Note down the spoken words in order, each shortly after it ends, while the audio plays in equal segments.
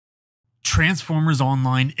Transformers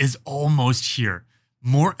Online is almost here.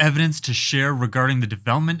 More evidence to share regarding the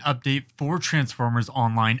development update for Transformers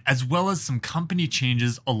Online, as well as some company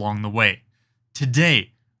changes along the way.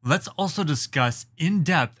 Today, let's also discuss in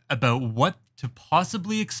depth about what to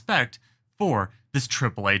possibly expect for this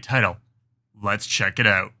AAA title. Let's check it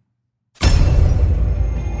out.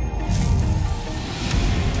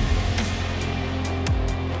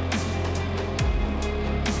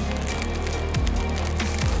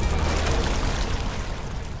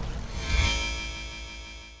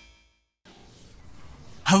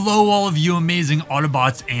 Hello all of you amazing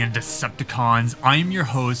Autobots and Decepticons, I am your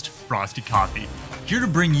host, Frosty Coffee, here to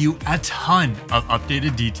bring you a ton of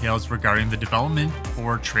updated details regarding the development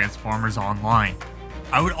for Transformers Online.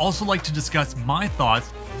 I would also like to discuss my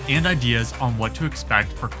thoughts and ideas on what to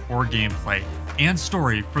expect for core gameplay and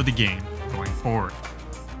story for the game going forward.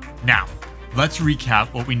 Now, let's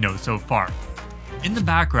recap what we know so far. In the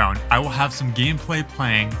background, I will have some gameplay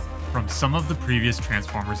playing from some of the previous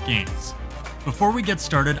Transformers games. Before we get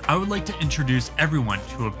started, I would like to introduce everyone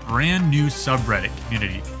to a brand new subreddit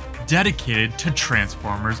community dedicated to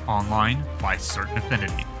Transformers Online by Certain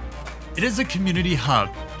Affinity. It is a community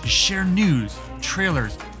hub to share news,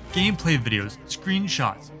 trailers, gameplay videos,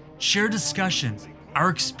 screenshots, share discussions, our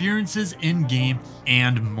experiences in-game,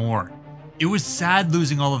 and more. It was sad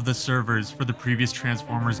losing all of the servers for the previous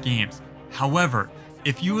Transformers games. However,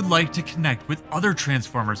 if you would like to connect with other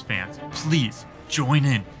Transformers fans, please join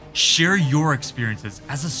in. Share your experiences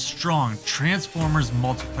as a strong Transformers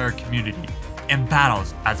multiplayer community and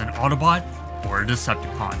battles as an Autobot or a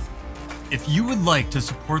Decepticon. If you would like to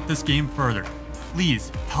support this game further,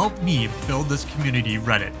 please help me build this community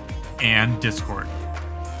Reddit and Discord.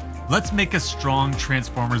 Let's make a strong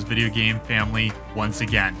Transformers video game family once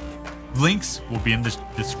again. Links will be in the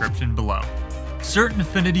description below. Certain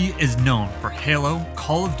Affinity is known for Halo,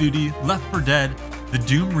 Call of Duty, Left 4 Dead, the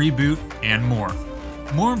Doom reboot, and more.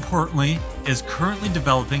 More importantly, is currently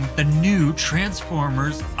developing the new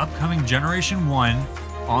Transformers upcoming Generation 1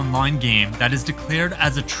 online game that is declared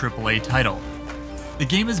as a AAA title. The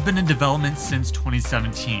game has been in development since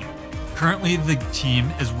 2017. Currently, the team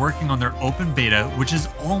is working on their open beta, which is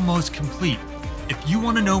almost complete. If you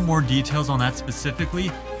want to know more details on that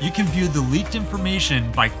specifically, you can view the leaked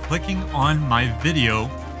information by clicking on my video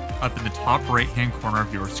up in the top right-hand corner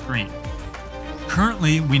of your screen.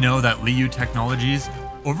 Currently, we know that Liu Technologies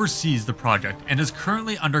oversees the project and is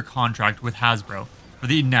currently under contract with Hasbro for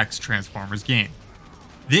the next Transformers game.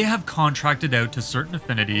 They have contracted out to Certain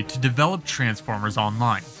Affinity to develop Transformers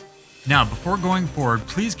Online. Now, before going forward,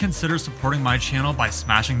 please consider supporting my channel by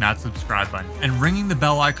smashing that subscribe button and ringing the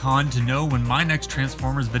bell icon to know when my next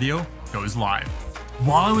Transformers video goes live.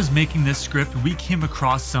 While I was making this script, we came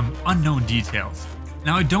across some unknown details.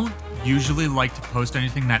 Now, I don't usually like to post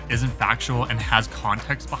anything that isn't factual and has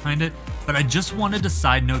context behind it, but I just wanted to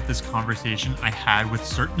side note this conversation I had with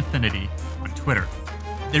Certain Affinity on Twitter.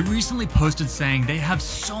 They recently posted saying they have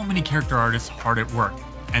so many character artists hard at work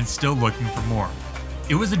and still looking for more.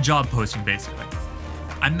 It was a job posting basically.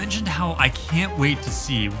 I mentioned how I can't wait to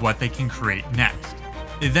see what they can create next.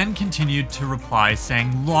 They then continued to reply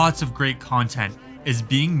saying lots of great content is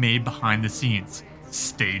being made behind the scenes.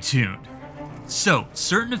 Stay tuned. So,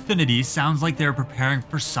 Certain Affinity sounds like they're preparing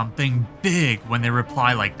for something big when they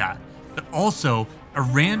reply like that, but also a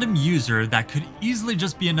random user that could easily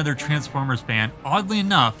just be another Transformers fan, oddly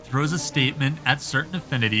enough, throws a statement at Certain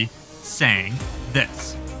Affinity saying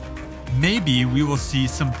this: maybe we will see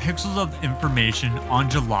some pixels of information on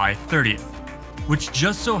July 30th, which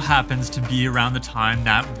just so happens to be around the time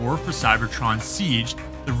that War for Cybertron Siege,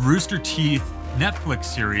 the Rooster Teeth Netflix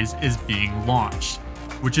series, is being launched,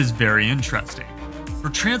 which is very interesting. For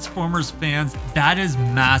Transformers fans, that is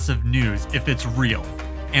massive news if it's real,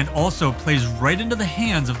 and also plays right into the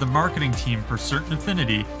hands of the marketing team for Certain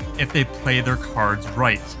Affinity if they play their cards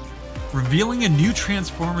right. Revealing a new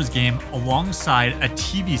Transformers game alongside a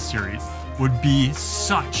TV series would be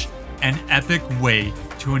such an epic way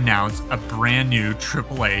to announce a brand new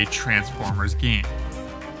AAA Transformers game.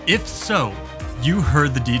 If so, you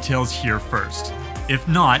heard the details here first. If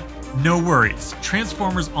not, no worries,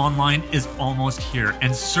 Transformers Online is almost here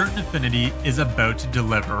and Certain Affinity is about to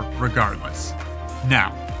deliver regardless.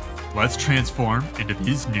 Now, let's transform into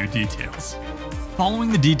these new details. Following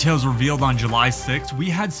the details revealed on July 6th, we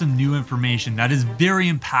had some new information that is very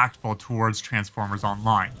impactful towards Transformers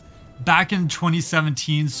Online. Back in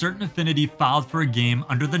 2017, Certain Affinity filed for a game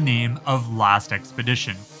under the name of Last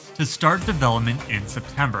Expedition to start development in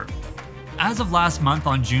September. As of last month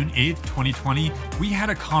on June 8th, 2020, we had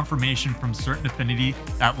a confirmation from Certain Affinity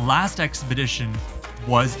that Last Expedition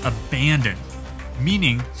was abandoned,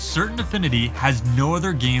 meaning certain Affinity has no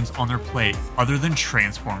other games on their plate other than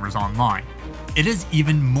Transformers Online. It is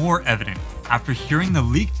even more evident after hearing the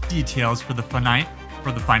leaked details for the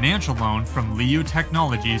financial loan from Liu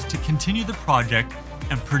Technologies to continue the project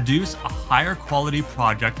and produce a higher quality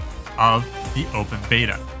project of the open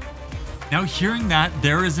beta. Now, hearing that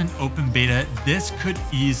there is an open beta, this could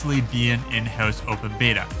easily be an in-house open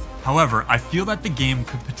beta. However, I feel that the game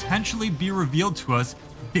could potentially be revealed to us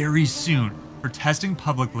very soon for testing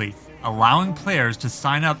publicly, allowing players to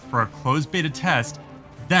sign up for a closed beta test,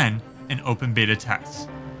 then an open beta test.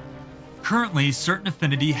 Currently, certain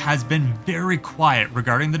Affinity has been very quiet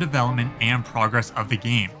regarding the development and progress of the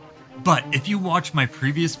game. But if you watch my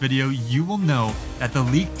previous video, you will know that the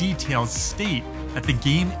leaked details state that the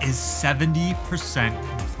game is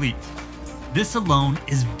 70% complete. This alone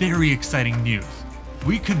is very exciting news.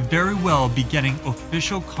 We could very well be getting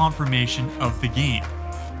official confirmation of the game.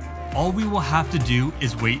 All we will have to do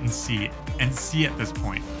is wait and see at this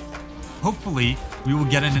point. Hopefully, we will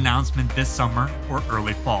get an announcement this summer or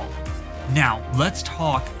early fall. Now, let's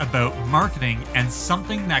talk about marketing and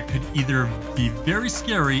something that could either be very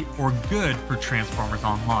scary or good for Transformers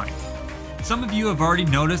Online. Some of you have already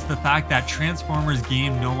noticed the fact that Transformers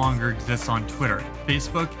game no longer exists on Twitter,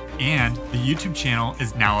 Facebook, and the YouTube channel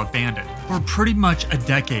is now abandoned. For pretty much a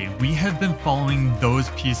decade, we have been following those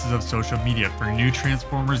pieces of social media for new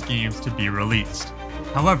Transformers games to be released.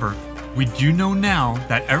 However, we do know now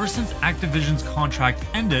that ever since Activision's contract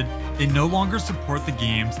ended, they no longer support the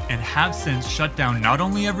games and have since shut down not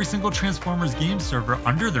only every single Transformers game server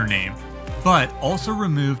under their name, but also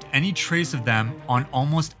removed any trace of them on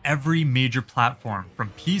almost every major platform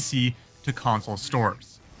from PC to console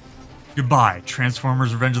stores. Goodbye,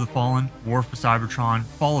 Transformers Revenge of the Fallen, War for Cybertron,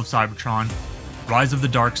 Fall of Cybertron, Rise of the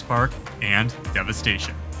Darkspark, and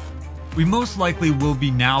Devastation. We most likely will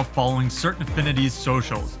be now following certain Affinity's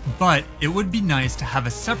socials, but it would be nice to have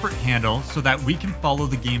a separate handle so that we can follow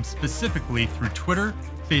the game specifically through Twitter,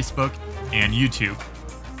 Facebook, and YouTube.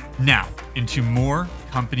 Now, into more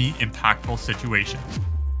company impactful situations.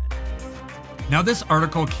 Now, this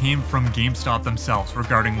article came from GameStop themselves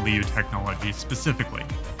regarding Liu Technologies specifically.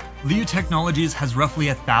 Liu Technologies has roughly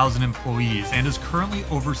 1,000 employees and is currently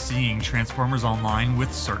overseeing Transformers Online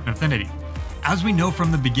with certain Affinity. As we know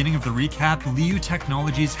from the beginning of the recap, Liu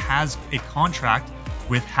Technologies has a contract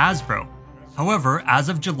with Hasbro. However, as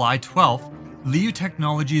of July 12th, Liu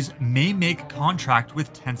Technologies may make a contract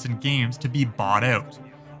with Tencent Games to be bought out.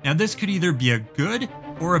 Now, this could either be a good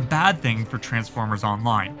or a bad thing for Transformers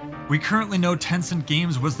Online. We currently know Tencent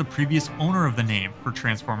Games was the previous owner of the name for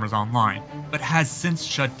Transformers Online, but has since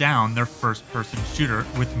shut down their first-person shooter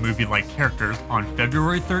with movie-like characters on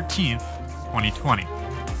February 13th, 2020.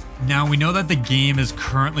 Now, we know that the game is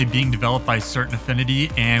currently being developed by certain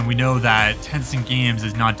Affinity, and we know that Tencent Games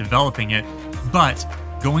is not developing it, but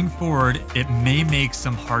going forward, it may make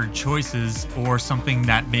some hard choices or something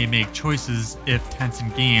that may make choices if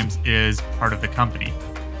Tencent Games is part of the company.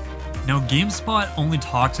 Now, GameSpot only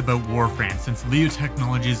talks about Warframe since Liu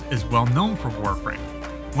Technologies is well known for Warframe.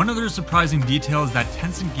 One other surprising detail is that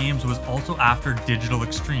Tencent Games was also after Digital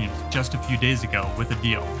Extremes just a few days ago with a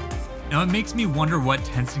deal. Now, it makes me wonder what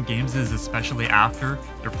Tencent Games is especially after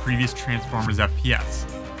their previous Transformers FPS.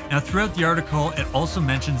 Now, throughout the article, it also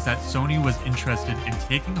mentions that Sony was interested in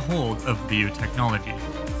taking hold of Liu Technologies,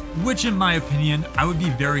 which in my opinion, I would be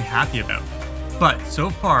very happy about. But so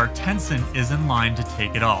far, Tencent is in line to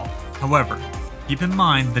take it all. However, keep in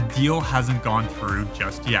mind the deal hasn't gone through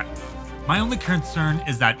just yet. My only concern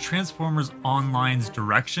is that Transformers Online's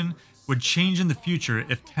direction would change in the future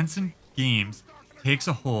if Tencent Games takes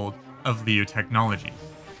a hold of Liu Technologies.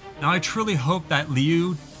 Now, I truly hope that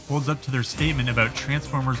Liu holds up to their statement about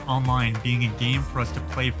Transformers Online being a game for us to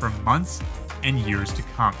play for months and years to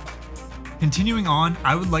come. Continuing on,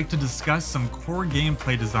 I would like to discuss some core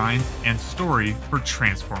gameplay designs and story for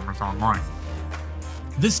Transformers Online.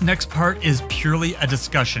 This next part is purely a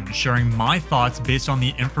discussion, sharing my thoughts based on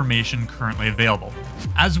the information currently available.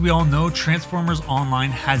 As we all know, Transformers Online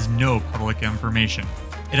has no public information.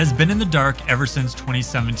 It has been in the dark ever since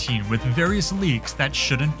 2017 with various leaks that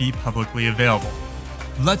shouldn't be publicly available.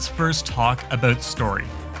 Let's first talk about story.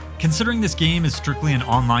 Considering this game is strictly an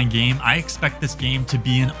online game, I expect this game to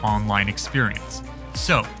be an online experience.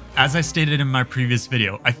 So, as I stated in my previous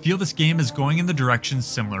video, I feel this game is going in the direction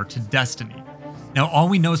similar to Destiny. Now, all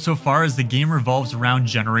we know so far is the game revolves around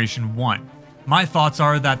Generation 1. My thoughts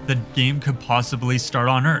are that the game could possibly start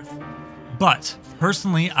on Earth. But,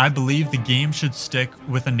 personally, I believe the game should stick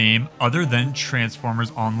with a name other than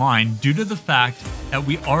Transformers Online due to the fact that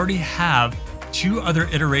we already have 2 other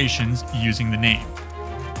iterations using the name.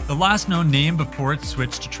 The last known name before it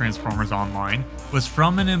switched to Transformers Online was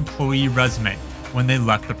from an employee resume when they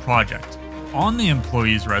left the project. On the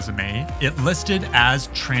employee's resume, it listed as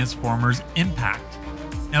Transformers Impact.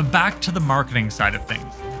 Now back to the marketing side of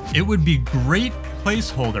things. It would be great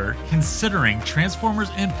placeholder considering Transformers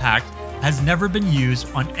Impact has never been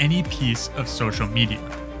used on any piece of social media.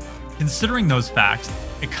 Considering those facts,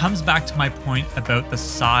 it comes back to my point about the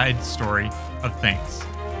side story of things.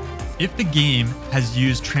 If the game has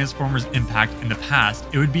used Transformers Impact in the past,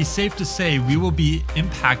 it would be safe to say we will be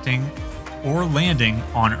impacting or landing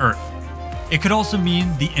on Earth. It could also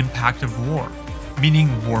mean the impact of war, meaning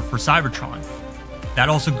war for Cybertron. That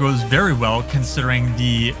also goes very well considering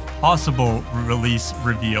the possible release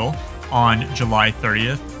reveal on July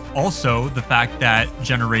 30th. Also, the fact that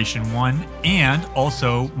Generation 1 and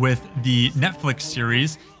also with the Netflix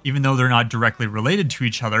series, even though they're not directly related to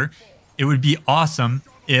each other, it would be awesome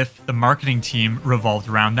if the marketing team revolved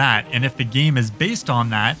around that. And if the game is based on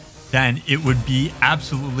that, then it would be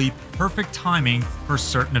absolutely perfect timing for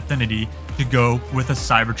Certain Affinity to go with a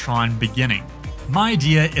Cybertron beginning. My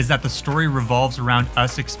idea is that the story revolves around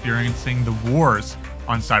us experiencing the wars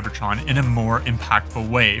on Cybertron in a more impactful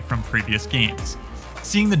way from previous games.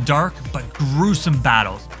 Seeing the dark but gruesome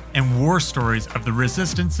battles and war stories of the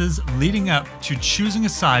resistances leading up to choosing a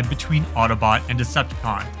side between Autobot and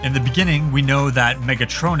Decepticon. In the beginning, we know that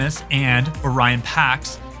Megatronus and Orion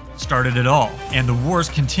Pax started it all, and the wars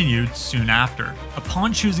continued soon after.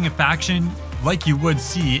 Upon choosing a faction, like you would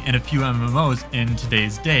see in a few MMOs in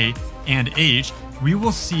today's day and age, we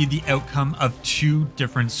will see the outcome of two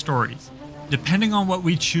different stories. Depending on what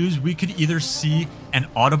we choose, we could either see an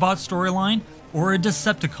Autobot storyline or a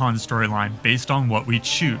Decepticon storyline based on what we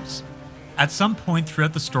choose. At some point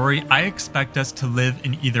throughout the story, I expect us to live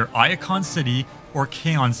in either Iacon City or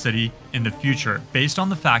Kaon City in the future, based on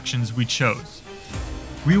the factions we chose.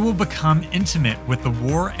 We will become intimate with the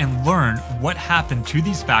war and learn what happened to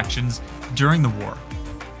these factions during the war.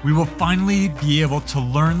 We will finally be able to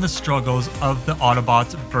learn the struggles of the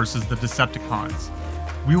Autobots versus the Decepticons.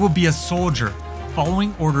 We will be a soldier,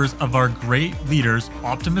 following orders of our great leaders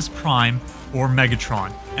Optimus Prime or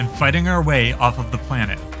Megatron, and fighting our way off of the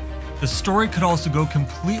planet. The story could also go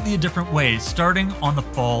completely a different way, starting on the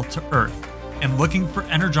fall to Earth, and looking for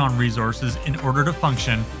Energon resources in order to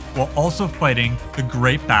function, while also fighting the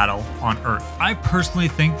great battle on Earth. I personally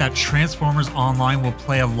think that Transformers Online will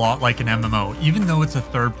play a lot like an MMO, even though it's a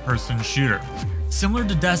third-person shooter. Similar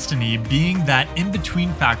to Destiny being that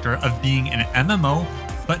in-between factor of being an MMO,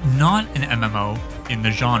 but not an MMO in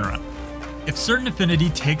the genre. If Certain Affinity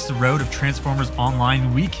takes the route of Transformers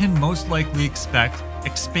Online, we can most likely expect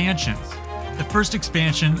expansions. The first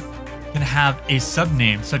expansion can have a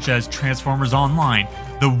subname such as Transformers Online,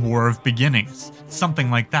 The War of Beginnings, something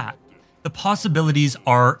like that. The possibilities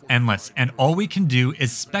are endless, and all we can do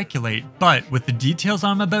is speculate, but with the details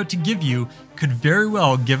I'm about to give you, could very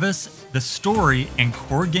well give us the story and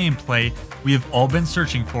core gameplay we have all been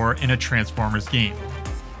searching for in a Transformers game.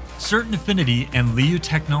 Certain Affinity and Liu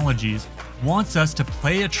Technologies wants us to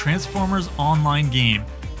play a Transformers Online game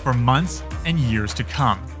for months and years to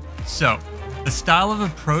come. So, the style of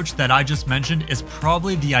approach that I just mentioned is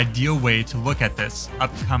probably the ideal way to look at this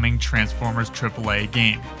upcoming Transformers AAA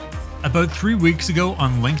game. About 3 weeks ago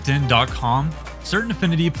on LinkedIn.com, Certain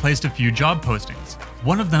Affinity placed a few job postings.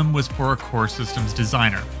 One of them was for a core systems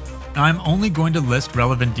designer. Now I'm only going to list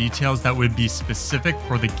relevant details that would be specific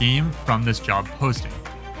for the game from this job posting.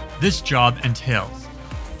 This job entails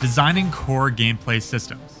designing core gameplay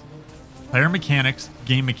systems, player mechanics,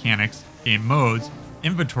 game modes,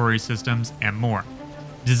 inventory systems, and more.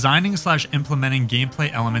 Designing/implementing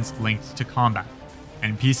gameplay elements linked to combat,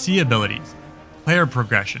 NPC abilities, player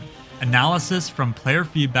progression, analysis from player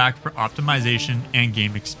feedback for optimization and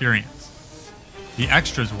game experience. The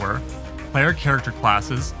extras were player character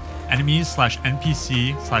classes,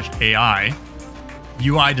 enemies/NPC/AI,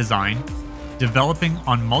 UI design, developing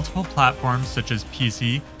on multiple platforms such as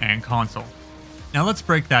PC and console. Now let's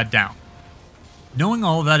break that down. Knowing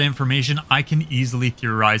all of that information, I can easily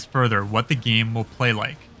theorize further what the game will play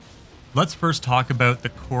like. Let's first talk about the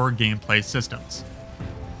core gameplay systems.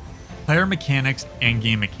 Player mechanics and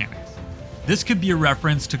game mechanics. This could be a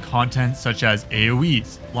reference to content such as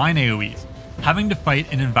AoEs, line AoEs, having to fight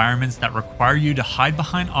in environments that require you to hide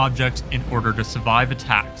behind objects in order to survive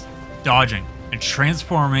attacks, dodging, and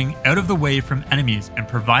transforming out of the way from enemies and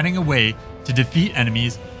providing a way to defeat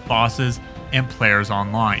enemies, bosses, and players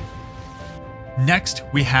online. Next,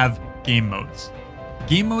 we have game modes.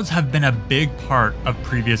 Game modes have been a big part of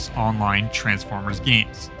previous online Transformers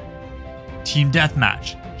games. Team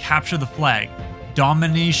Deathmatch, Capture the Flag,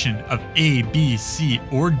 domination of A, B, C,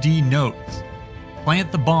 or D nodes,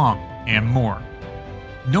 plant the bomb, and more.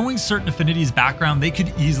 Knowing certain Affinity's background, they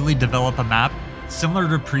could easily develop a map similar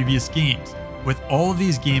to previous games, with all of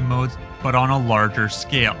these game modes but on a larger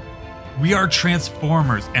scale. We are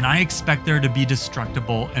Transformers, and I expect there to be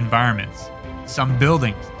destructible environments, some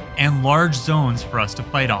buildings, and large zones for us to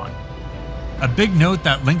fight on. A big note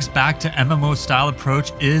that links back to MMO style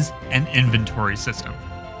approach is an inventory system.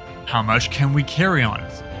 How much can we carry on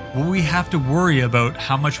us? Will we have to worry about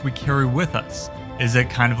how much we carry with us? Is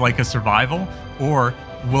it kind of like a survival, or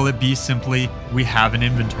will it be simply we have an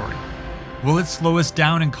inventory? Will it slow us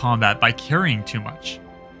down in combat by carrying too much?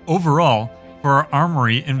 Overall, for our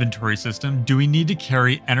armory inventory system, do we need to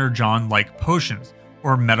carry Energon-like potions,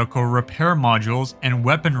 or medical repair modules and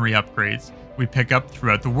weaponry upgrades we pick up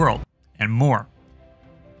throughout the world, and more?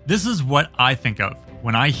 This is what I think of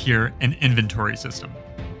when I hear an inventory system.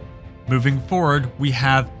 Moving forward, we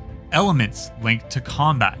have elements linked to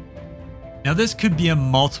combat. Now this could be a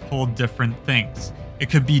multiple different things. It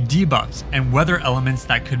could be debuffs and weather elements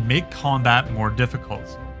that could make combat more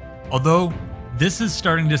difficult. Although this is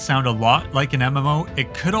starting to sound a lot like an MMO,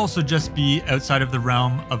 it could also just be outside of the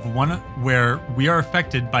realm of one where we are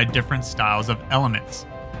affected by different styles of elements.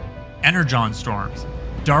 Energon storms,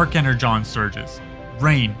 dark energon surges,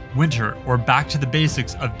 rain, winter, or back to the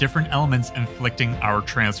basics of different elements inflicting our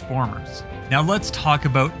Transformers. Now let's talk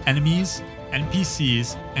about enemies,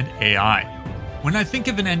 NPCs, and AI. When I think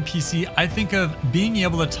of an NPC, I think of being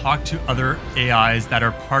able to talk to other AIs that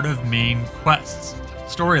are part of main quests,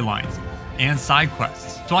 storylines, and side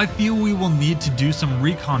quests. So I feel we will need to do some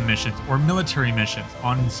recon missions or military missions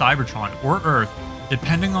on Cybertron or Earth,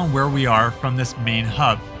 depending on where we are from this main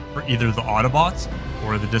hub for either the Autobots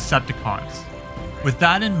or the Decepticons. With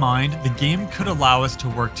that in mind, the game could allow us to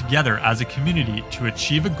work together as a community to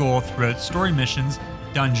achieve a goal throughout story missions,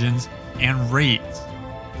 dungeons, and raids.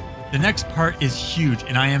 The next part is huge,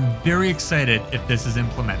 and I am very excited if this is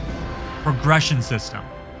implemented. Progression system.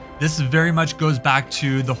 This very much goes back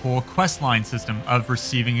to the whole questline system of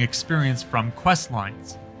receiving experience from quest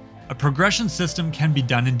lines. A progression system can be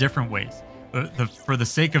done in different ways. For the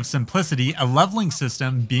sake of simplicity, a leveling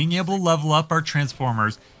system, being able to level up our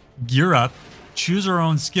Transformers, gear up, choose our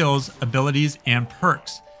own skills, abilities, and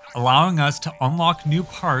perks, allowing us to unlock new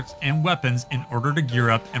parts and weapons in order to gear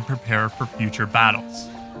up and prepare for future battles.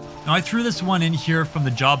 Now I threw this one in here from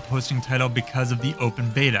the job posting title because of the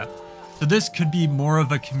open beta. So this could be more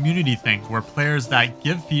of a community thing where players that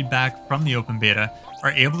give feedback from the open beta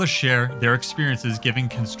are able to share their experiences giving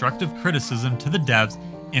constructive criticism to the devs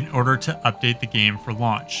in order to update the game for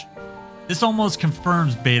launch. This almost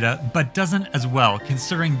confirms beta, but doesn't as well,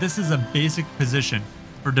 considering this is a basic position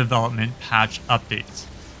for development patch updates.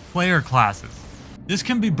 Player classes. This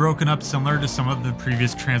can be broken up similar to some of the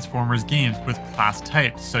previous Transformers games with class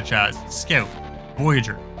types such as Scout,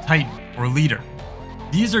 Voyager, Titan, or Leader.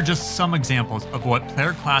 These are just some examples of what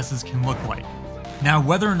player classes can look like. Now,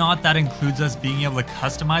 whether or not that includes us being able to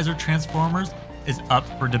customize our Transformers is up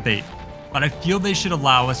for debate, but I feel they should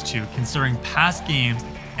allow us to, considering past games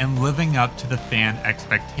and living up to the fan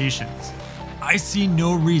expectations. I see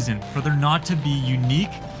no reason for there not to be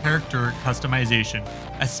unique character customization,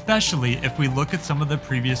 especially if we look at some of the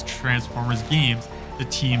previous Transformers games the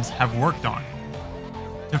teams have worked on.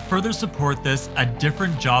 To further support this, a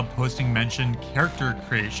different job posting mentioned character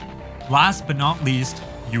creation. Last but not least,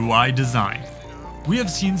 UI design. We have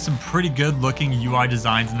seen some pretty good looking UI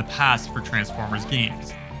designs in the past for Transformers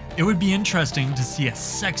games. It would be interesting to see a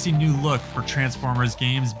sexy new look for Transformers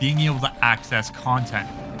games being able to access content,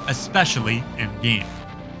 especially in-game.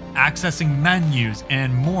 Accessing menus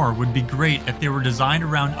and more would be great if they were designed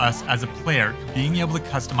around us as a player being able to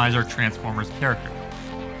customize our Transformers character.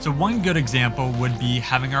 So one good example would be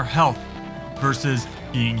having our health versus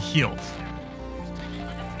being healed.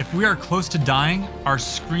 If we are close to dying, our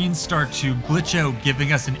screens start to glitch out,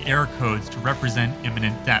 giving us an error codes to represent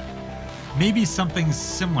imminent death. Maybe something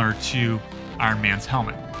similar to Iron Man's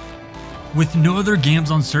helmet. With no other games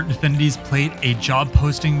on certain Affinities played a job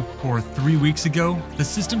posting for 3 weeks ago, the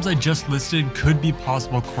systems I just listed could be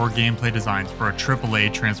possible core gameplay designs for a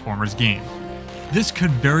AAA Transformers game. This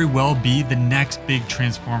could very well be the next big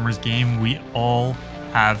Transformers game we all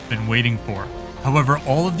have been waiting for. However,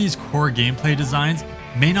 all of these core gameplay designs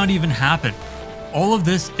may not even happen. All of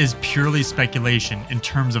this is purely speculation in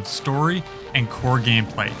terms of story and core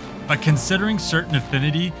gameplay. But considering certain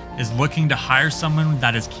Affinity is looking to hire someone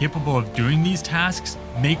that is capable of doing these tasks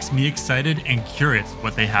makes me excited and curious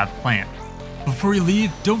what they have planned. Before you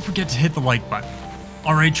leave, don't forget to hit the like button.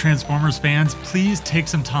 Alright Transformers fans, please take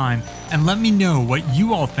some time and let me know what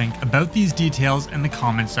you all think about these details in the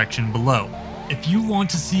comment section below. If you want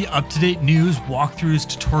to see up-to-date news, walkthroughs,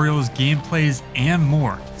 tutorials, gameplays, and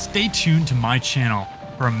more, stay tuned to my channel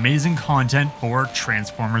for amazing content for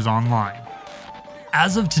Transformers Online.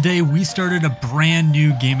 As of today, we started a brand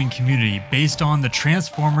new gaming community based on the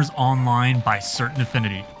Transformers Online by certain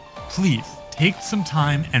Affinity. Please take some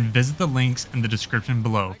time and visit the links in the description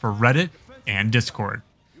below for Reddit and Discord.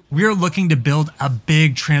 We are looking to build a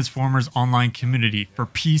big Transformers Online community for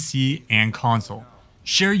PC and console.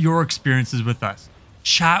 Share your experiences with us,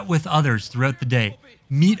 chat with others throughout the day,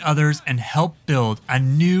 meet others, and help build a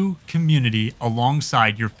new community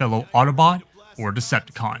alongside your fellow Autobot or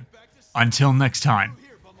Decepticon. Until next time,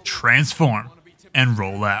 transform and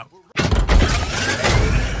roll out.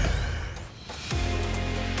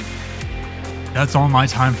 That's all my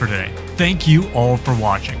time for today. Thank you all for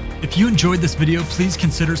watching. If you enjoyed this video, please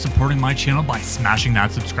consider supporting my channel by smashing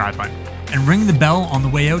that subscribe button and ring the bell on the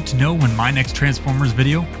way out to know when my next Transformers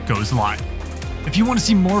video goes live. If you want to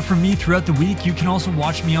see more from me throughout the week, you can also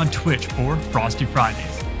watch me on Twitch for Frosty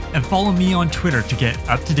Fridays, and follow me on Twitter to get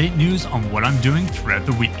up-to-date news on what I'm doing throughout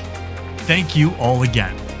the week. Thank you all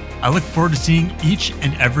again. I look forward to seeing each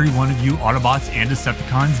and every one of you Autobots and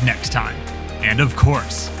Decepticons next time. And of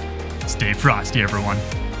course, stay frosty everyone.